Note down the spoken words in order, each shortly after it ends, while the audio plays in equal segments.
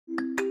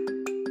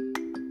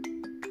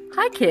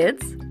Hi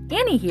kids,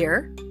 Annie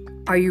here.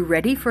 Are you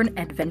ready for an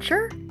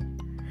adventure?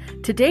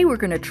 Today we're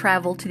going to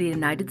travel to the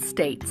United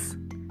States,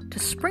 to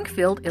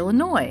Springfield,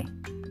 Illinois.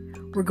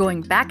 We're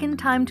going back in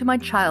time to my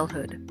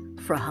childhood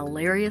for a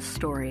hilarious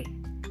story.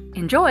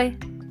 Enjoy!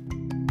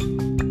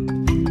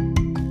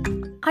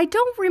 I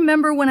don't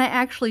remember when I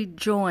actually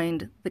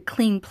joined the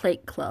Clean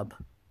Plate Club,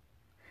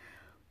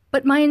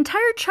 but my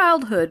entire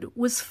childhood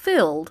was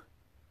filled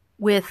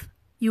with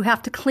you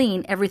have to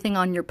clean everything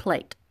on your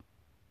plate.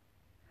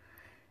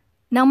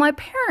 Now, my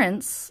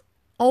parents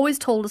always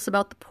told us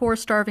about the poor,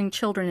 starving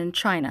children in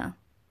China,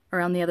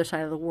 around the other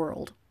side of the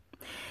world.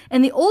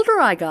 And the older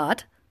I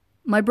got,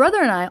 my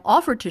brother and I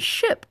offered to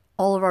ship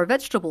all of our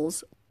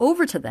vegetables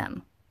over to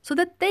them so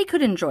that they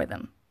could enjoy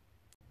them.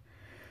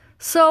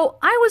 So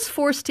I was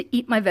forced to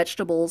eat my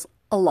vegetables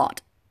a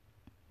lot.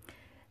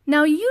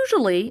 Now,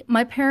 usually,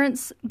 my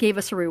parents gave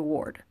us a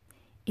reward.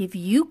 If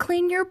you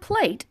clean your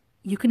plate,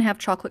 you can have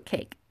chocolate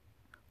cake,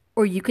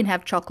 or you can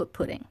have chocolate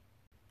pudding.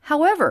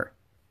 However,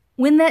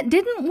 when that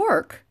didn't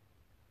work,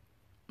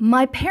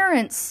 my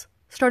parents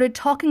started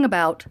talking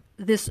about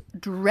this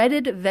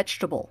dreaded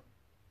vegetable.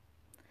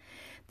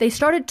 They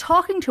started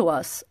talking to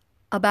us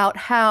about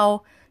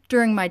how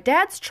during my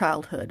dad's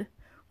childhood,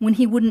 when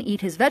he wouldn't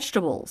eat his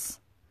vegetables,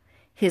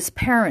 his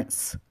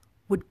parents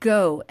would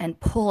go and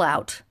pull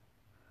out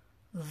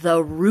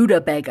the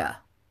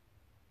rutabaga.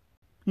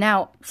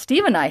 Now,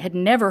 Steve and I had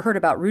never heard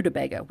about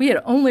rutabaga. We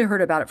had only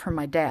heard about it from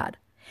my dad.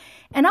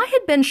 And I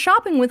had been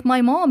shopping with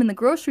my mom in the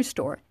grocery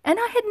store, and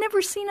I had never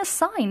seen a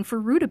sign for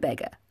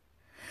rutabaga.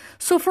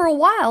 So for a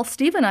while,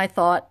 Steve and I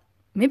thought,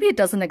 maybe it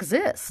doesn't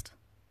exist.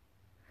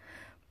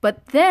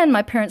 But then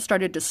my parents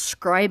started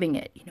describing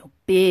it,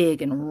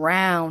 big and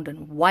round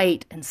and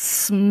white and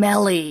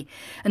smelly,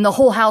 and the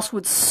whole house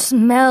would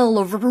smell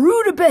of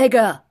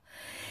rutabaga.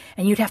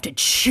 And you'd have to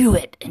chew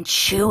it and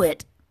chew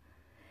it.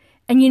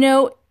 And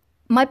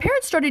my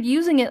parents started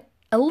using it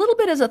a little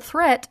bit as a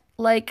threat,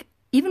 like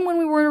even when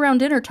we weren't around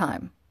dinner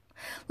time.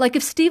 Like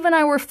if Steve and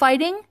I were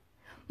fighting,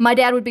 my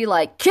dad would be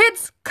like,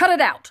 "Kids, cut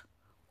it out,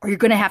 or you're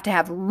going to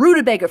have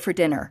rutabaga for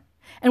dinner."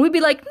 And we'd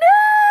be like, No,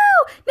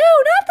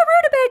 not the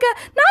rutabaga,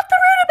 not the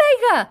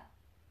rutabaga.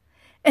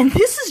 And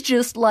this is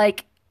just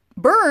like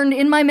burned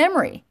in my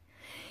memory.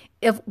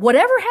 If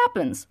whatever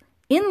happens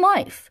in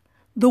life,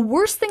 the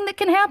worst thing that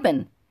can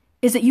happen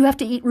is that you have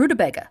to eat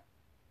rutabaga.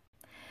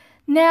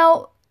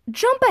 Now,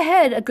 jump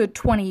ahead a good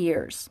 20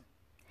 years.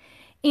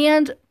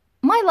 And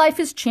my life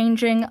is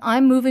changing.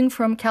 I'm moving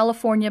from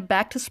California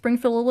back to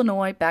Springfield,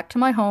 Illinois, back to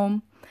my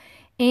home.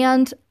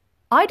 And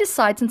I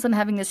decide, since I'm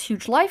having this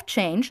huge life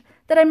change,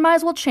 that I might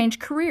as well change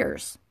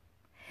careers.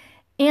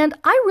 And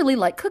I really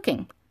like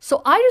cooking,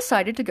 so I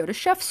decided to go to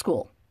chef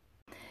school.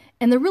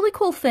 And the really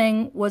cool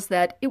thing was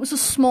that it was a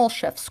small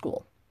chef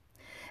school.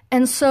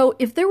 And so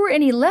if there were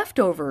any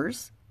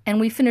leftovers and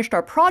we finished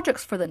our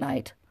projects for the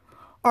night,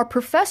 our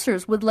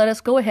professors would let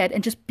us go ahead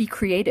and just be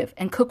creative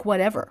and cook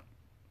whatever.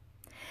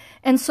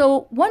 And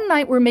so one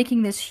night we're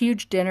making this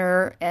huge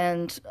dinner,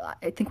 and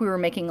I think we were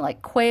making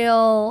like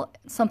quail,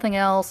 something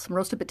else, some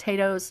roasted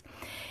potatoes.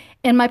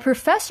 And my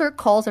professor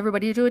calls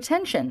everybody to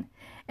attention.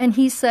 And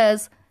he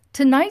says,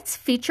 "Tonight's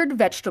featured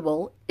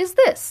vegetable is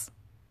this."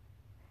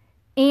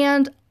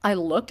 And I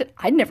looked at,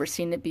 I'd never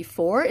seen it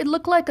before. It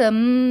looked like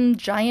a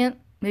giant,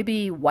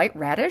 maybe white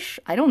radish.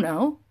 I don't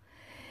know.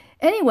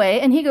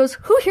 Anyway, and he goes,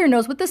 "Who here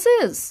knows what this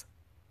is?"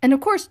 And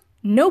of course,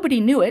 nobody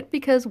knew it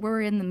because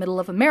we're in the middle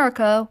of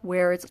America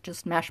where it's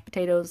just mashed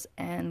potatoes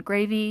and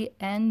gravy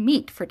and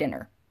meat for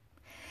dinner.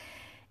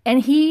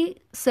 And he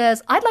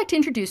says, "I'd like to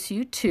introduce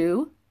you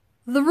to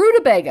the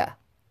rutabaga."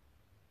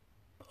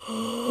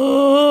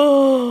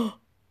 I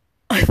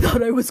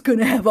thought I was going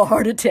to have a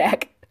heart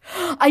attack.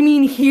 I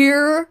mean,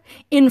 here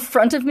in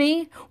front of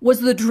me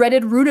was the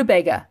dreaded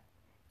rutabaga,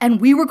 and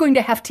we were going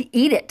to have to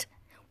eat it.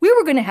 We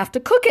were going to have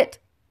to cook it.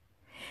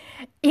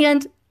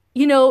 And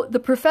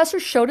the professor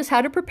showed us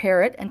how to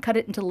prepare it and cut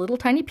it into little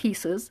tiny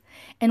pieces.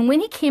 And when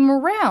he came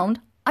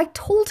around, I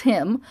told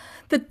him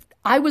that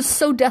I was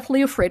so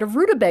deathly afraid of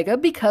rutabaga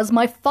because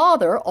my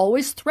father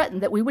always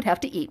threatened that we would have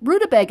to eat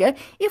rutabaga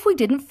if we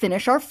didn't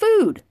finish our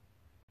food.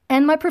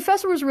 And my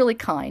professor was really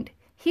kind.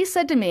 He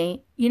said to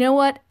me, "You know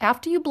what?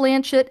 After you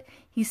blanch it,"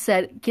 he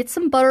said, "get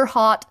some butter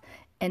hot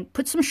and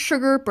put some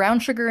sugar, brown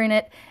sugar in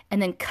it,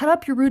 and then cut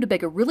up your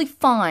rutabaga really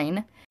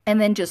fine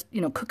and then just,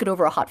 cook it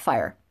over a hot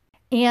fire."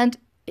 And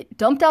it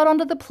dumped out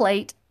onto the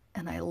plate,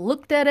 and I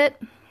looked at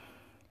it,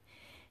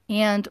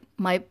 and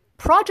my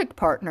project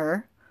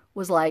partner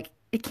was like,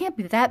 "It can't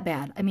be that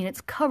bad. I mean,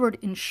 it's covered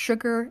in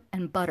sugar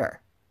and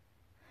butter."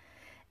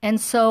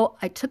 And so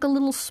I took a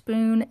little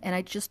spoon, and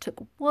I just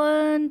took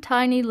one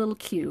tiny little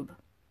cube.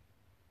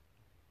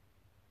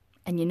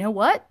 And you know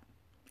what?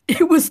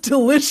 It was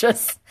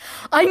delicious.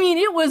 I mean,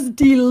 it was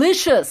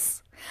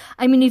delicious.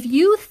 I mean, if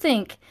you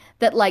think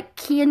that like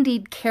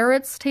candied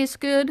carrots taste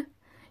good,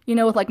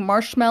 with like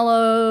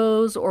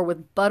marshmallows or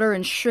with butter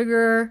and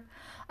sugar,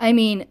 I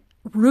mean,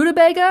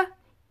 rutabaga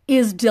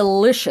is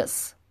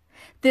delicious.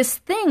 This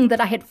thing that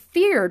I had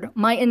feared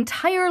my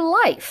entire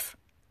life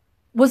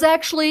was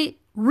actually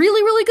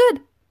really, really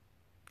good.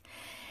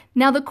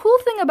 Now, the cool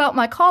thing about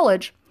my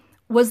college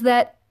was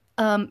that,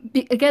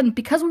 again,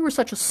 because we were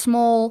such a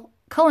small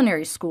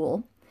culinary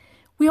school,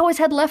 we always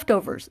had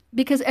leftovers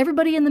because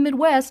everybody in the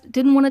Midwest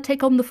didn't want to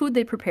take home the food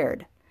they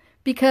prepared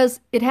because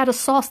it had a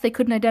sauce they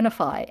couldn't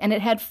identify and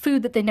it had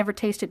food that they never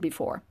tasted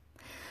before.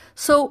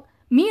 So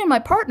me and my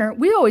partner,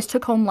 we always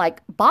took home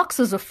like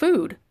boxes of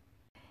food.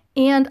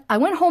 And I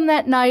went home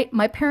that night.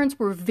 My parents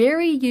were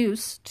very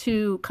used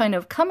to kind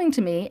of coming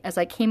to me as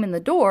I came in the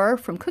door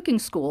from cooking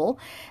school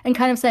and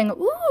kind of saying,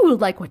 ooh,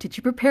 like, what did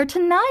you prepare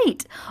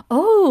tonight?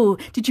 Oh,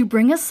 did you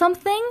bring us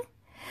something?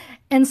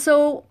 And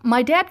so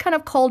my dad kind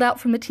of called out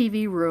from the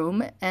TV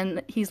room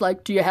and he's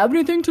like, do you have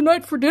anything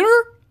tonight for dinner?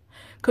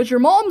 Because your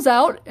mom's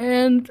out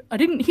and I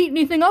didn't heat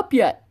anything up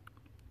yet.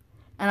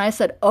 And I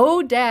said,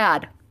 oh,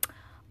 Dad,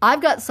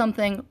 I've got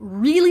something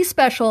really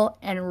special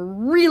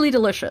and really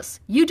delicious.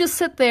 You just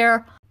sit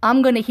there.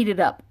 I'm going to heat it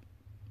up.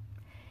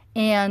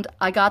 And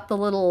I got the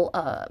little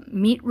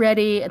meat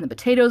ready and the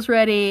potatoes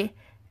ready.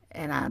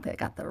 And I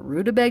got the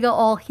rutabaga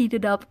all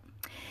heated up.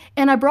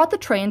 And I brought the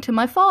tray into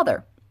my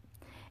father.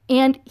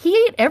 And he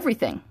ate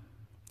everything.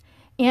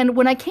 And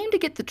when I came to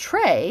get the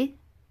tray,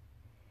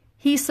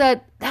 he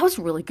said, that was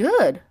really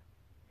good.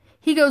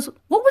 He goes,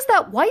 what was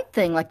that white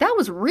thing? Like, that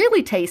was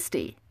really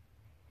tasty.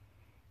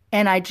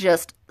 And I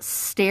just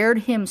stared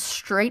him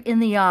straight in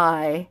the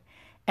eye,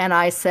 and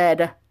I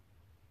said,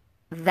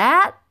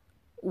 that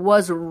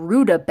was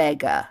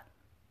rutabaga.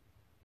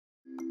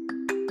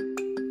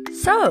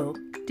 So,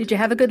 did you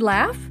have a good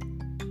laugh?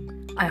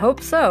 I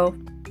hope so.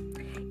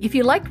 If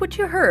you liked what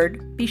you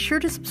heard, be sure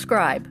to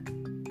subscribe.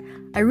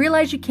 I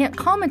realize you can't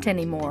comment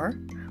anymore,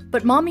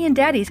 but Mommy and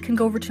Daddies can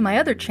go over to my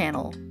other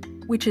channel,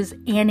 which is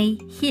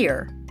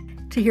Anniehere,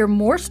 to hear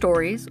more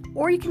stories,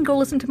 or you can go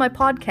listen to my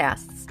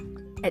podcasts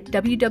at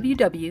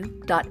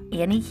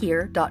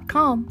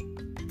www.anniehere.com.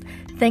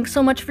 Thanks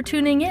so much for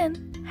tuning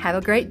in. Have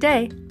a great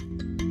day.